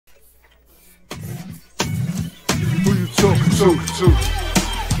too.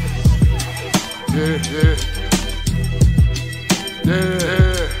 Yeah.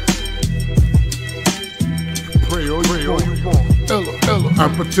 Pray all you want. Ella.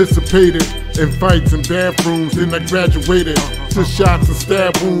 I participated in fights in bathrooms, then I graduated to shots and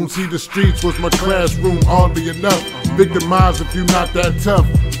stab wounds. See, the streets was my classroom, oddly enough. Victimized if you not that tough.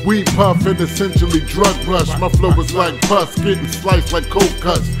 Weed puff and essentially drug rush. My flow was like pus, getting sliced like cold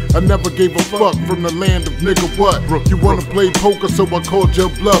cuts. I never gave a fuck from the land of nigga what. You wanna play poker, so I called your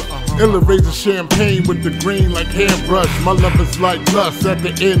bluff. Illa raises champagne with the green like hairbrush. My love is like lust, at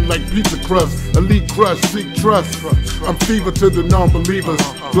the end like pizza crust. Elite crush, seek trust. I'm fever to the non-believers.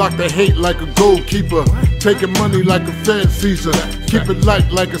 Block the hate like a goalkeeper. Taking money like a fan Caesar. Keep it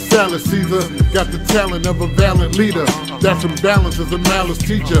light like a salad Caesar. Got the talent of a valiant leader. That's imbalance as a malice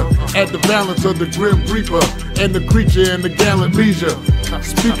teacher. Add the balance of the grim reaper and the creature and the gallant leisure.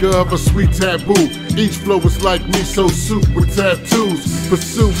 Speaker of a sweet taboo. Each flow is like miso soup with tattoos.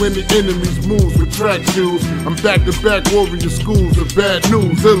 Pursue any enemy's moves with track shoes. I'm back to back warrior schools with bad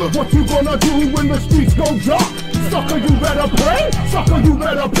news. Illa. What you gonna do when the streets go dark? Sucker, you better pray. Sucker, you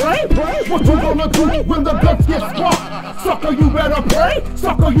better pray. What you gonna do when the guts get sparked? Sucker, you better pray.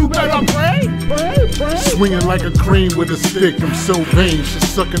 Sucker, you better pray. Swinging like a crane with a stick. I'm so vain. She's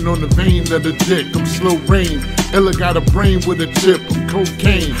sucking on the vein of the dick. I'm slow rain. Illa got a brain with a chip. I'm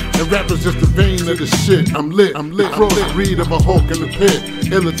cocaine. And rapper's just the vein of the shit. I'm lit. Crossbreed of a hawk in the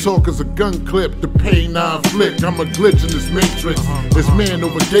pit. Illa talk is a gun clip. The pain I inflict. I'm a glitch in this matrix. It's man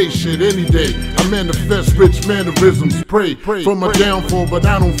over day shit any day. I manifest rich mannerisms. Pray for my downfall, but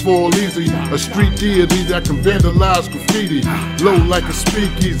I don't fall easy. A street deity that can vandalize graffiti. Low like a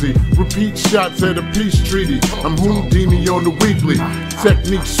speakeasy. Repeat shots at a peace treaty. I'm Houdini on the weekly.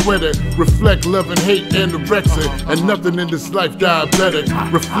 Technique sweater. Reflect love and hate, anorexia. And nothing in this life diabetic.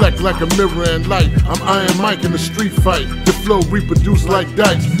 Reflect like a mirror and light. I'm Iron Mike in a street fight. The flow reproduced like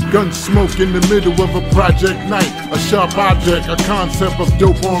dice. Gun smoke in the middle of a project night. A sharp object, a concept of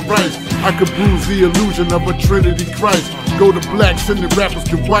dope on rice. I could bruise the illusion of a Trinity Christ. Go to black, send the rappers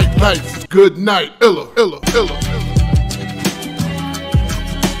to white lights. Good night, Illa.